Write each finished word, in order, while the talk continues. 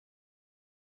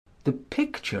The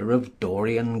Picture of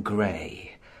Dorian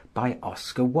Gray by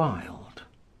Oscar Wilde.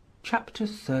 Chapter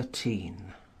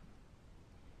 13.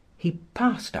 He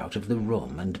passed out of the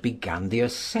room and began the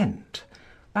ascent,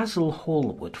 Basil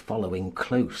Hallward following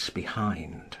close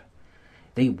behind.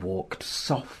 They walked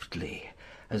softly,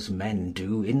 as men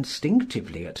do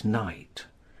instinctively at night.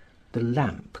 The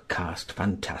lamp cast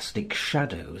fantastic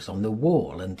shadows on the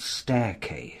wall and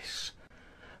staircase.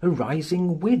 A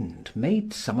rising wind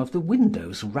made some of the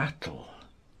windows rattle.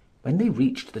 When they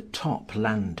reached the top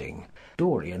landing,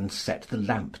 Dorian set the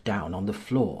lamp down on the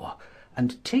floor,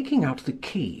 and taking out the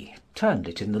key, turned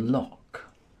it in the lock.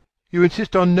 "You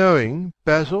insist on knowing,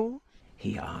 Basil?"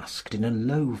 he asked in a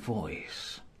low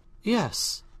voice.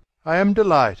 "Yes." "I am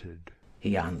delighted,"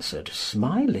 he answered,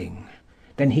 smiling.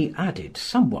 Then he added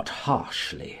somewhat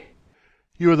harshly,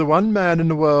 "You are the one man in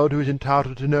the world who is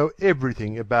entitled to know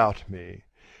everything about me.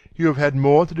 You have had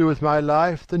more to do with my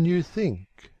life than you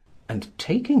think." And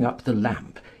taking up the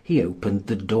lamp, he opened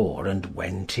the door and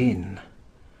went in.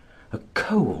 A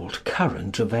cold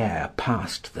current of air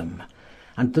passed them,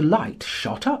 and the light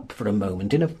shot up for a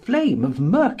moment in a flame of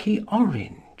murky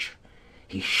orange.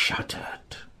 He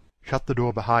shuddered. "Shut the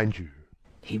door behind you,"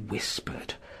 he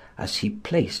whispered, as he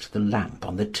placed the lamp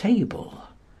on the table.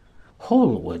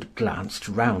 Hallward glanced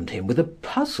round him with a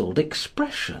puzzled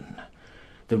expression.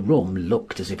 The room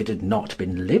looked as if it had not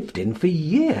been lived in for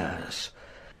years.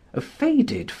 A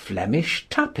faded Flemish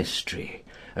tapestry,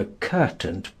 a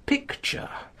curtained picture,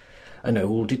 an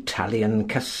old Italian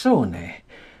cassone,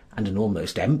 and an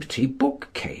almost empty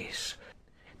bookcase.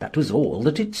 That was all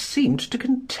that it seemed to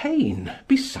contain,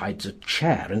 besides a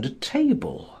chair and a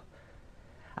table.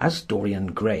 As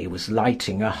Dorian Gray was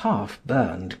lighting a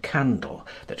half-burned candle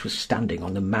that was standing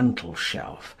on the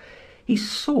mantel-shelf, he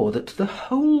saw that the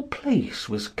whole place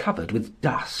was covered with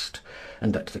dust,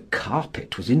 and that the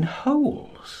carpet was in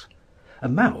holes. A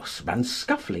mouse ran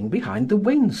scuffling behind the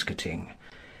wainscoting.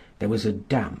 There was a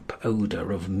damp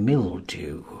odour of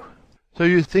mildew. "So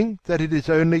you think that it is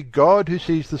only God who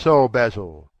sees the soul,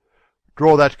 Basil?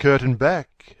 Draw that curtain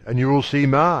back, and you will see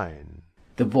mine."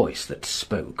 The voice that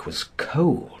spoke was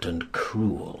cold and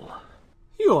cruel.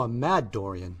 "You are mad,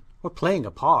 Dorian, or playing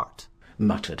a part,"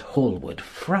 muttered Hallward,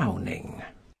 frowning.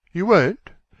 "You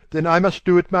won't? Then I must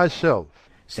do it myself,"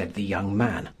 said the young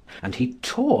man, and he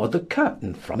tore the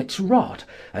curtain from its rod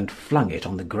and flung it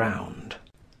on the ground.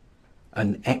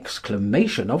 An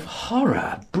exclamation of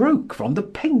horror broke from the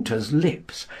painter's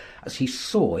lips as he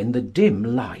saw in the dim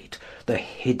light the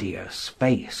hideous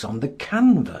face on the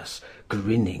canvas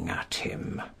grinning at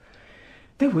him.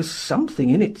 There was something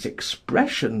in its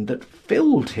expression that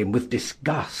filled him with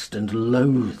disgust and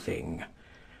loathing.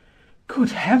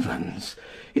 Good heavens!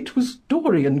 It was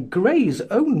Dorian Gray's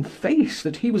own face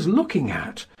that he was looking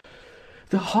at.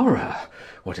 The horror,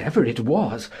 whatever it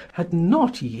was, had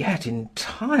not yet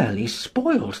entirely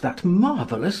spoiled that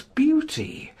marvellous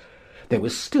beauty. There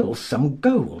was still some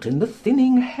gold in the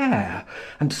thinning hair,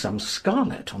 and some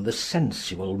scarlet on the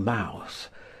sensual mouth.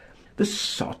 The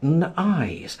sodden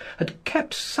eyes had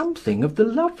kept something of the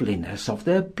loveliness of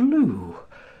their blue.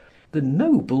 The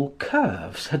noble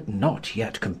curves had not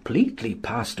yet completely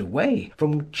passed away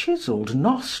from chiselled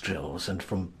nostrils and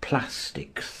from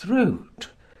plastic throat.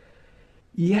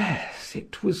 Yes,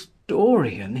 it was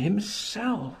Dorian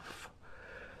himself.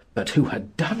 But who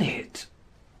had done it?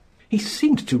 He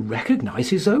seemed to recognise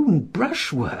his own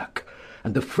brushwork,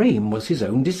 and the frame was his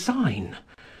own design.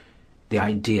 The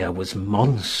idea was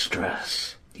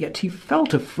monstrous, yet he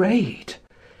felt afraid.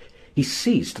 He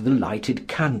seized the lighted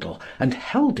candle and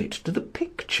held it to the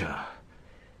picture.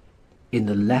 In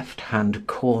the left-hand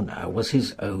corner was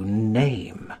his own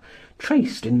name,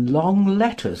 traced in long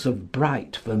letters of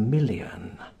bright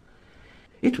vermilion.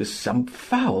 It was some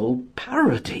foul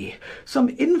parody, some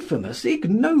infamous,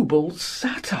 ignoble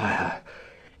satire.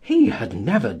 He had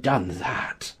never done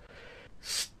that.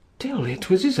 Still, it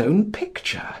was his own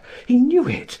picture. He knew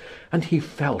it, and he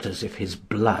felt as if his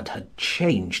blood had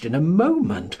changed in a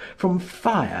moment from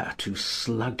fire to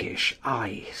sluggish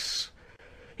ice.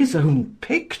 His own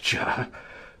picture!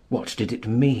 What did it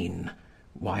mean?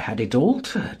 Why had it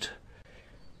altered?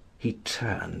 He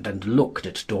turned and looked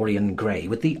at Dorian Gray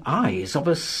with the eyes of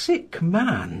a sick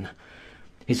man.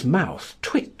 His mouth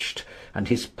twitched, and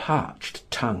his parched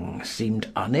tongue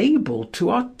seemed unable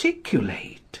to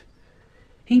articulate.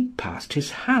 He passed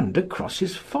his hand across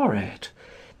his forehead.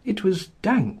 It was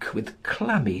dank with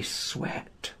clammy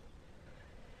sweat.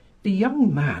 The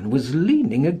young man was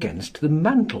leaning against the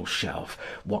mantel-shelf,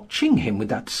 watching him with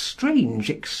that strange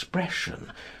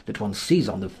expression that one sees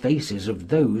on the faces of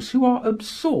those who are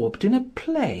absorbed in a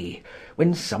play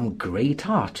when some great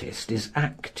artist is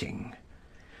acting.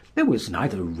 There was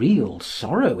neither real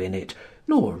sorrow in it,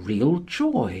 nor real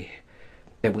joy.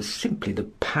 There was simply the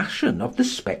passion of the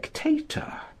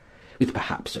spectator, with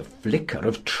perhaps a flicker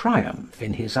of triumph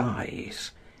in his eyes.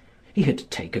 He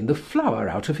had taken the flower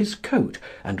out of his coat,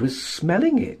 and was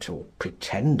smelling it, or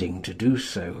pretending to do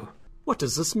so. "What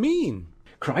does this mean?"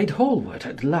 cried Hallward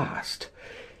at last.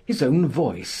 His own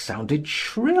voice sounded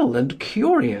shrill and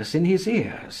curious in his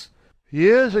ears.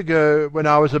 "Years ago, when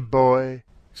I was a boy,"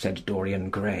 said Dorian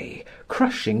Gray,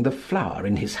 crushing the flower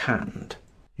in his hand,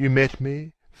 "you met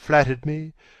me, flattered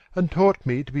me, and taught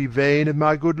me to be vain of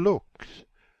my good looks.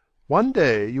 One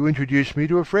day you introduced me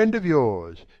to a friend of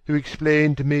yours, who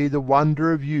explained to me the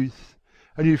wonder of youth,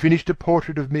 and you finished a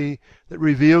portrait of me that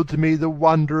revealed to me the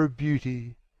wonder of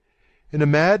beauty. In a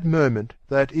mad moment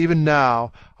that, even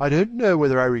now, I don't know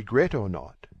whether I regret or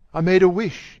not, I made a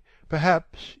wish,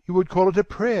 perhaps you would call it a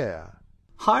prayer."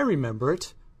 "I remember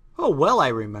it. Oh, well, I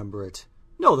remember it.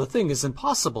 No, the thing is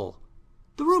impossible.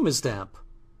 The room is damp.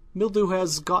 Mildew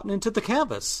has gotten into the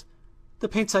canvas. The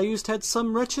paints I used had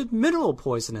some wretched mineral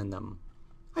poison in them.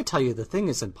 I tell you the thing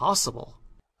is impossible."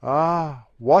 "Ah,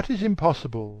 what is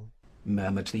impossible?"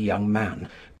 murmured the young man,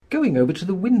 going over to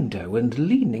the window and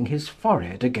leaning his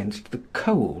forehead against the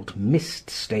cold,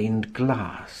 mist-stained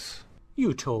glass.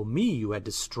 "You told me you had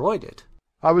destroyed it."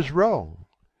 "I was wrong.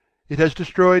 It has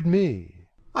destroyed me."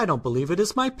 "I don't believe it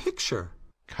is my picture."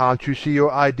 "Can't you see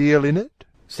your ideal in it?"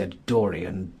 said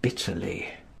Dorian bitterly.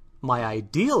 "My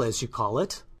ideal, as you call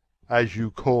it." "As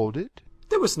you called it?"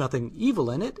 "There was nothing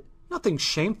evil in it, nothing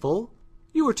shameful.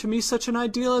 You were to me such an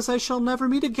ideal as I shall never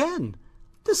meet again.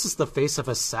 This is the face of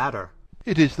a satyr."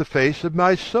 "It is the face of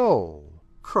my soul."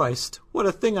 "Christ, what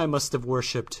a thing I must have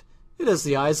worshipped! It has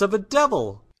the eyes of a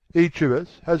devil." "Each of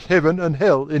us has heaven and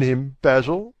hell in him,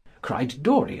 Basil," cried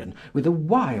Dorian, with a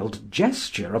wild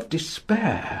gesture of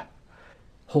despair.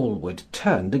 Hallward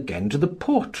turned again to the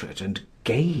portrait and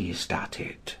gazed at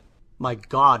it. "My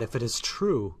God, if it is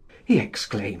true!" he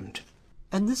exclaimed.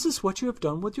 "And this is what you have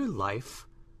done with your life?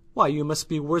 Why, you must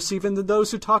be worse even than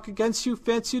those who talk against you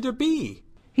fancy you to be."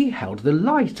 He held the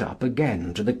light up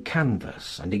again to the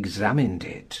canvas and examined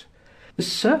it. The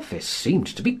surface seemed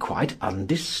to be quite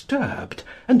undisturbed,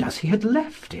 and as he had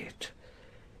left it.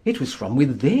 It was from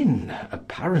within,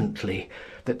 apparently,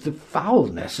 that the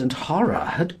foulness and horror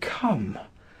had come.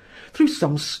 Through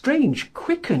some strange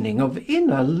quickening of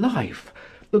inner life,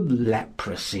 the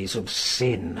leprosies of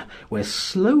sin were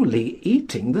slowly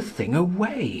eating the thing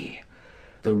away.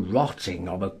 The rotting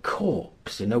of a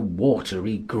corpse in a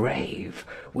watery grave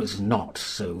was not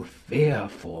so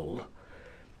fearful.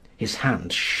 His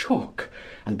hand shook,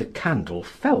 and the candle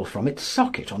fell from its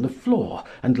socket on the floor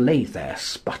and lay there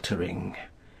sputtering.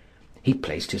 He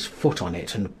placed his foot on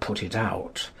it and put it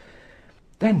out.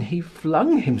 Then he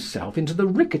flung himself into the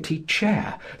rickety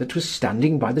chair that was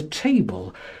standing by the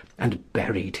table, and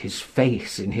buried his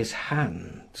face in his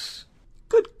hands.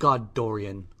 "Good God,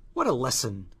 Dorian, what a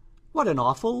lesson! What an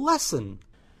awful lesson!"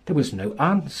 There was no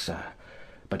answer,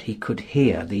 but he could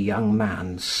hear the young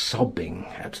man sobbing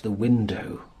at the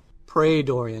window. "Pray,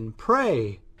 Dorian,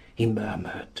 pray," he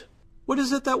murmured. "What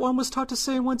is it that one was taught to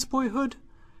say in one's boyhood?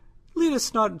 Lead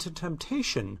us not into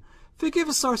temptation. Forgive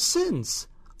us our sins.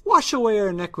 Wash away our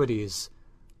iniquities.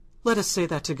 Let us say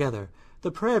that together.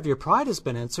 The prayer of your pride has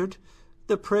been answered.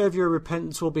 The prayer of your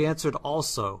repentance will be answered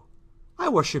also. I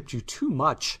worshipped you too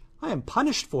much. I am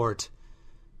punished for it.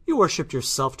 You worshipped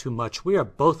yourself too much. We are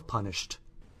both punished."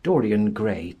 Dorian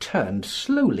Gray turned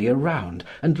slowly around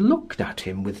and looked at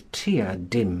him with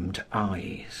tear-dimmed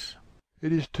eyes.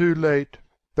 "It is too late,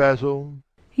 Basil,"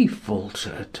 he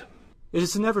faltered. "It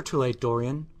is never too late,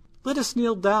 Dorian. Let us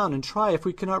kneel down and try if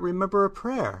we cannot remember a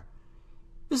prayer.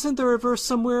 Isn't there a verse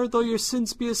somewhere, though your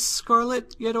sins be as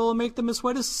scarlet, yet it will make them as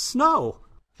white as snow?"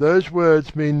 "Those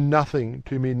words mean nothing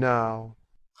to me now."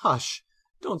 "Hush!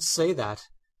 Don't say that.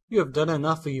 You have done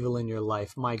enough evil in your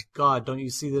life. My God, don't you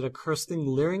see that accursed thing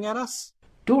leering at us?"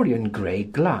 Dorian Gray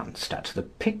glanced at the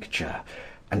picture,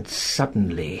 and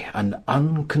suddenly an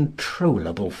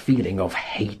uncontrollable feeling of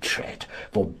hatred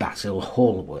for Basil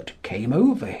Hallward came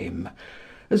over him,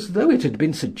 as though it had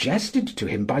been suggested to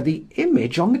him by the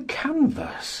image on the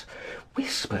canvas,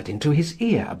 whispered into his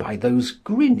ear by those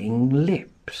grinning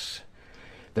lips.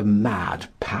 The mad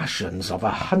passions of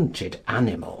a hunted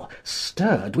animal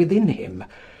stirred within him,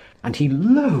 and he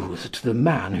loathed the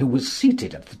man who was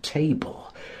seated at the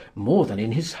table, more than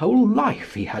in his whole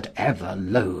life he had ever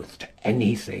loathed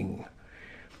anything.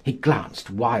 He glanced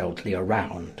wildly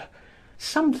around.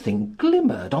 Something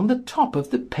glimmered on the top of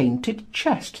the painted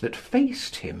chest that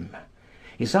faced him.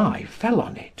 His eye fell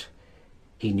on it.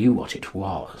 He knew what it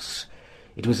was.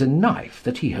 It was a knife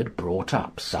that he had brought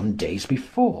up some days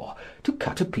before to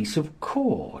cut a piece of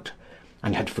cord,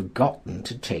 and had forgotten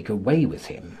to take away with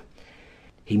him.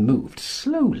 He moved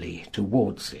slowly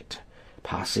towards it,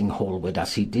 passing Hallward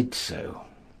as he did so.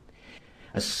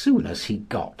 As soon as he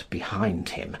got behind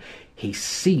him, he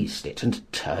seized it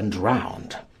and turned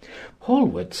round.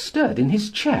 Hallward stirred in his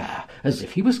chair as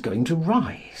if he was going to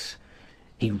rise.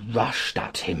 He rushed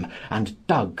at him and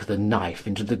dug the knife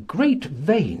into the great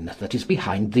vein that is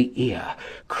behind the ear,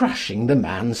 crushing the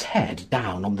man's head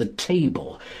down on the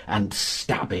table and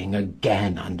stabbing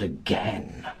again and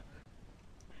again.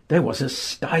 There was a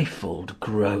stifled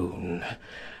groan,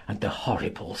 and the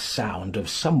horrible sound of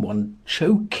someone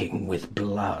choking with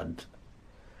blood.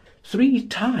 3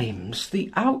 times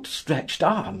the outstretched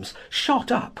arms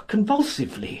shot up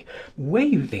convulsively,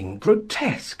 waving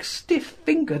grotesque,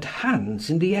 stiff-fingered hands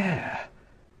in the air.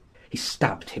 He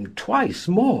stabbed him twice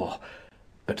more,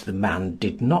 but the man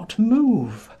did not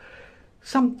move.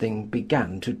 Something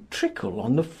began to trickle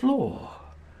on the floor.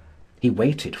 He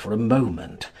waited for a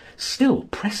moment, still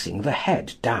pressing the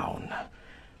head down.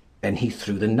 Then he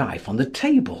threw the knife on the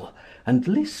table and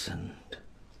listened.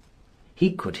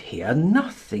 He could hear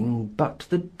nothing but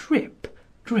the drip,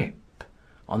 drip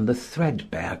on the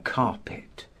threadbare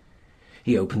carpet.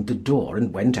 He opened the door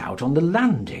and went out on the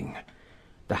landing.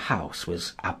 The house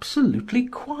was absolutely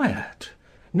quiet.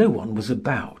 No one was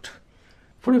about.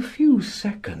 For a few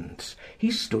seconds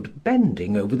he stood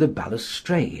bending over the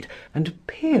balustrade and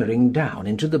peering down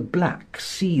into the black,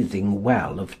 seething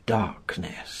well of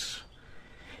darkness.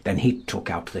 Then he took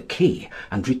out the key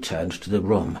and returned to the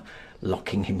room,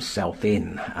 locking himself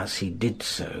in as he did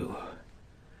so.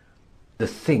 The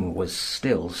thing was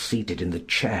still seated in the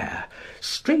chair,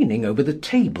 straining over the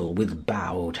table with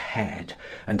bowed head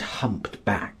and humped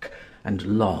back and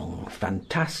long,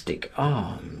 fantastic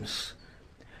arms.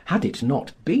 Had it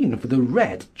not been for the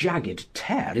red, jagged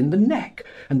tear in the neck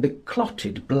and the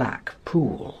clotted black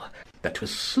pool that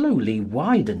was slowly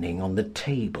widening on the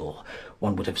table,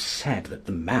 one would have said that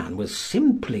the man was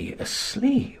simply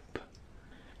asleep.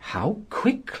 How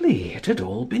quickly it had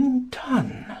all been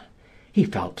done! He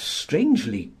felt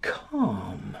strangely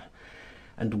calm,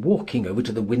 and walking over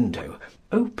to the window,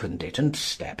 opened it and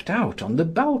stepped out on the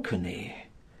balcony.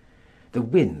 The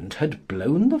wind had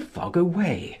blown the fog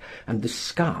away, and the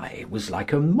sky was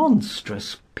like a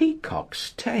monstrous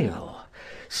peacock's tail,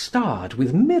 starred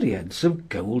with myriads of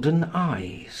golden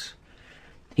eyes.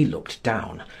 He looked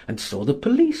down and saw the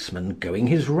policeman going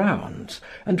his rounds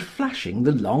and flashing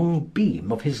the long beam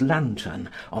of his lantern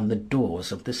on the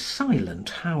doors of the silent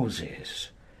houses.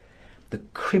 The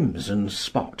crimson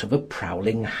spot of a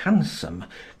prowling hansom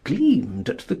gleamed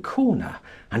at the corner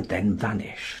and then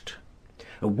vanished.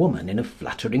 A woman in a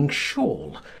fluttering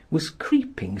shawl was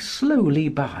creeping slowly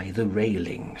by the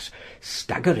railings,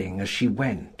 staggering as she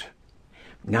went.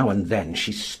 Now and then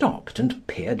she stopped and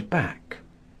peered back.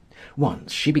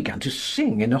 Once she began to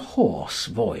sing in a hoarse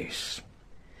voice.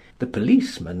 The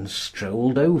policeman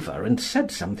strolled over and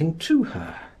said something to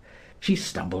her. She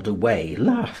stumbled away,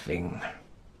 laughing.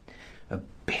 A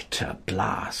bitter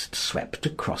blast swept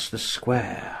across the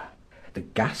square. The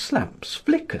gas lamps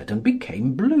flickered and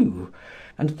became blue,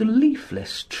 and the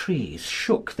leafless trees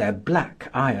shook their black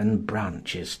iron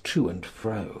branches to and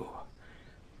fro.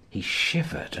 He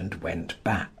shivered and went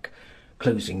back,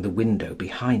 closing the window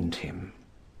behind him.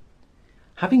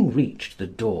 Having reached the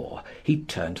door, he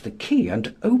turned the key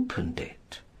and opened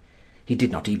it. He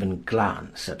did not even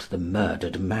glance at the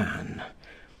murdered man.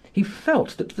 He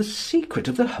felt that the secret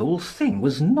of the whole thing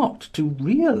was not to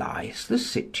realize the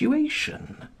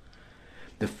situation.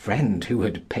 The friend who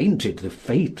had painted the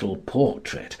fatal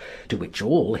portrait, to which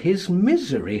all his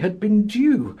misery had been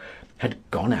due, had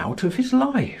gone out of his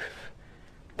life.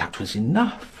 That was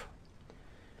enough.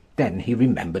 Then he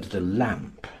remembered the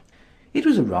lamp. It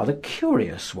was a rather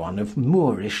curious one of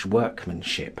Moorish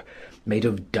workmanship, made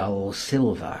of dull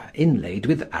silver inlaid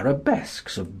with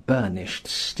arabesques of burnished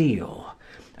steel,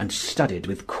 and studded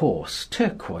with coarse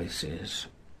turquoises.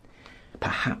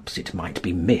 Perhaps it might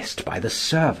be missed by the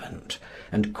servant,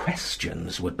 and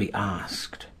questions would be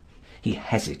asked. He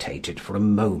hesitated for a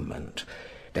moment,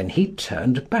 then he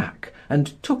turned back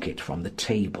and took it from the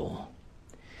table.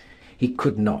 He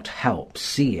could not help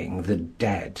seeing the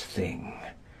dead thing.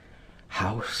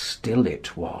 How still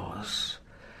it was!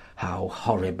 How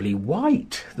horribly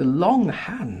white the long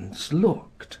hands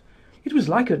looked! It was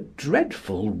like a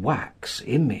dreadful wax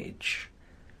image.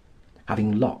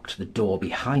 Having locked the door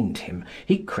behind him,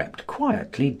 he crept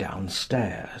quietly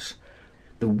downstairs.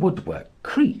 The woodwork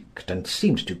creaked and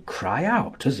seemed to cry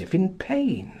out as if in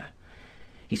pain.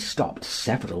 He stopped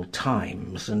several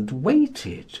times and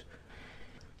waited.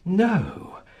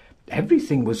 No,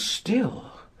 everything was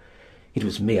still. It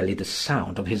was merely the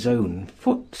sound of his own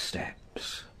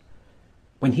footsteps.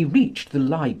 When he reached the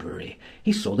library,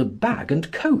 he saw the bag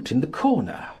and coat in the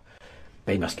corner.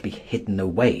 They must be hidden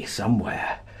away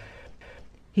somewhere.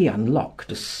 He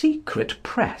unlocked a secret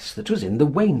press that was in the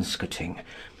wainscoting,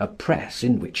 a press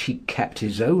in which he kept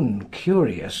his own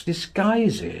curious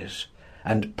disguises,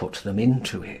 and put them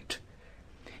into it.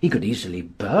 He could easily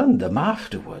burn them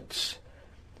afterwards.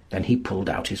 Then he pulled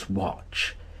out his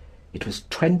watch. It was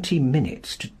 20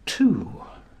 minutes to 2.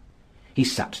 He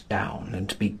sat down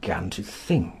and began to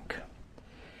think.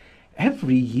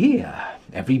 Every year,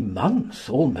 every month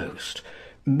almost,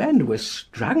 men were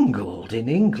strangled in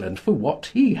England for what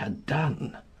he had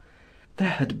done. There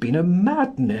had been a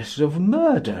madness of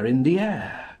murder in the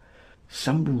air.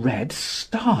 Some red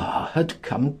star had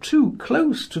come too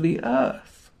close to the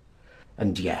earth.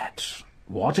 And yet,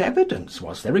 what evidence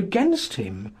was there against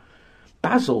him?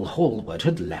 Basil Hallward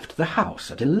had left the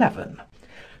house at 11.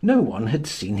 No one had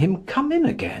seen him come in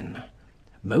again.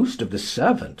 Most of the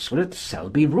servants were at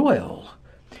Selby Royal.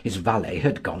 His valet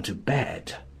had gone to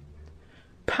bed.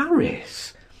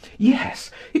 Paris!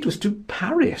 Yes, it was to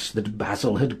Paris that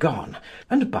Basil had gone,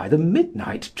 and by the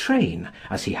midnight train,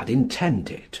 as he had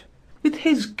intended. With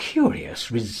his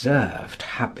curious, reserved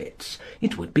habits,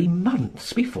 it would be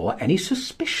months before any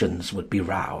suspicions would be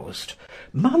roused.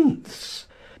 Months!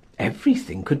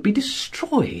 Everything could be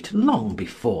destroyed long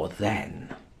before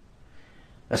then.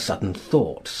 A sudden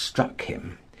thought struck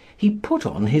him. He put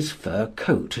on his fur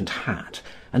coat and hat,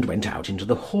 and went out into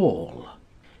the hall.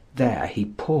 There he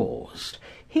paused,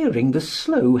 hearing the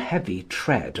slow, heavy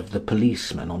tread of the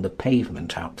policeman on the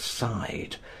pavement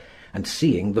outside, and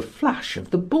seeing the flash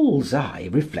of the bull's eye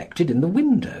reflected in the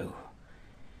window.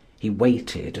 He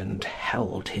waited and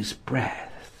held his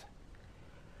breath.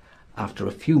 After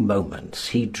a few moments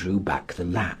he drew back the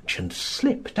latch and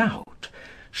slipped out,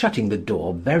 shutting the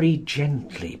door very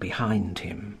gently behind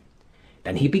him.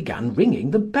 Then he began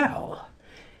ringing the bell.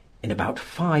 In about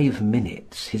 5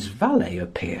 minutes his valet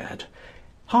appeared,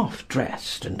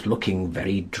 half-dressed and looking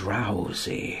very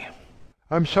drowsy.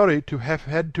 "I'm sorry to have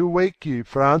had to wake you,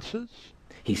 Francis,"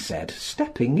 he said,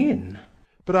 stepping in.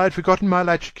 "But I had forgotten my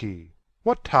latchkey.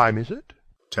 What time is it?"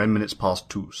 10 minutes past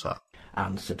 2, sir,"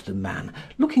 answered the man,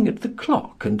 looking at the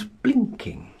clock and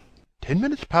blinking. 10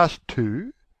 minutes past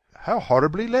 2? How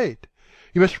horribly late!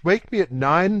 You must wake me at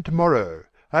 9 tomorrow.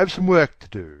 I have some work to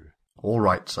do. "All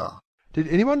right, sir." Did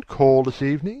anyone call this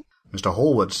evening? "Mr.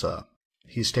 Hallward, sir.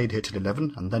 He stayed here till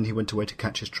 11, and then he went away to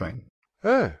catch his train."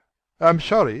 Oh, I'm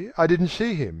sorry, I didn't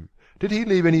see him. Did he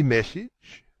leave any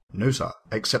message? "No, sir,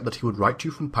 except that he would write you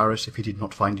from Paris if he did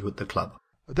not find you at the club."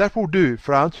 That will do,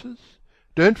 Francis.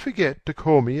 Don't forget to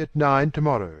call me at 9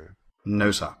 tomorrow.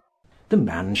 "No, sir." The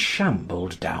man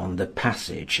shambled down the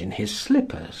passage in his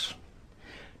slippers.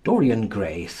 Dorian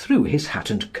Gray threw his hat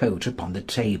and coat upon the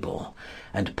table,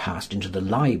 and passed into the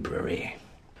library.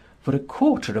 For a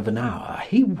quarter of an hour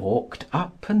he walked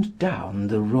up and down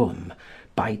the room,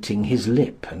 biting his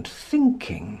lip and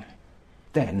thinking.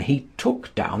 Then he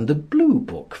took down the blue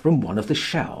book from one of the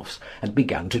shelves, and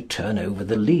began to turn over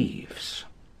the leaves.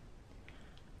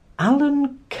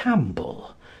 Alan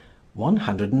Campbell,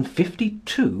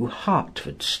 152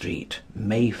 Hertford Street,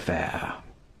 Mayfair.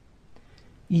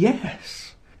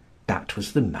 Yes, that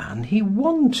was the man he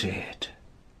wanted.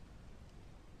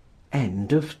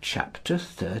 End of chapter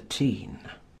 13.